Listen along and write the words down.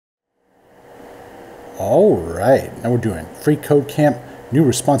All right, now we're doing freeCodeCamp, new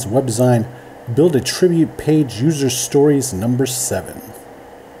responsive web design, build a tribute page, user stories, number 7.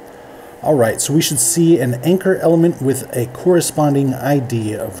 All right, so we should see an anchor element with a corresponding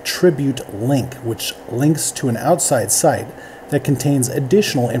ID of tribute link, which links to an outside site that contains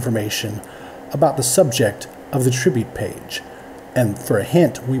additional information about the subject of the tribute page. And for a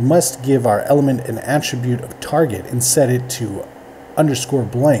hint, we must give our element an attribute of target and set it to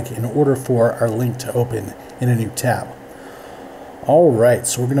 _blank in order for our link to open in a new tab. All right,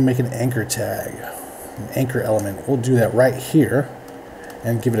 so we're going to make an anchor tag, an anchor element. We'll do that right here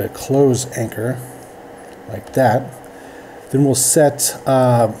and give it a close anchor like that. Then we'll set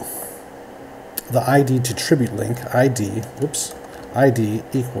the ID to tribute link. ID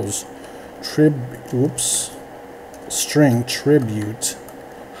equals string tribute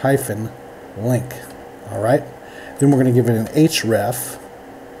hyphen link. All right. Then we're going to give it an href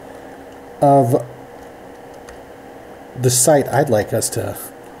of the site I'd like us to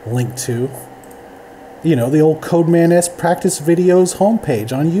link to. You know, the old Codeman-esque practice videos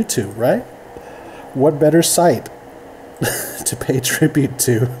homepage on YouTube, right? What better site to pay tribute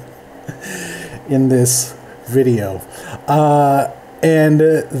to in this video? And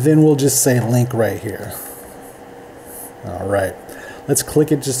then we'll just say link right here. All right. Let's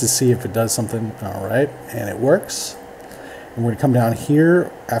click it just to see if it does something. All right, and it works. And we're going to come down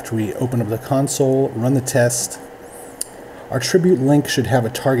here after we open up the console, run the test. Our tribute link should have a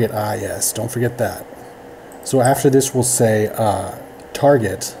target IS. Don't forget that. So after this, we'll say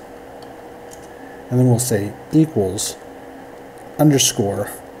target, and then we'll say equals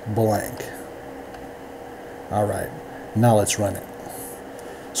 _blank. All right, now let's run it.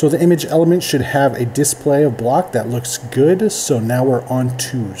 So the image element should have a display of block that looks good. So now we're on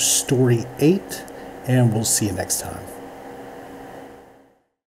to story 8, and we'll see you next time.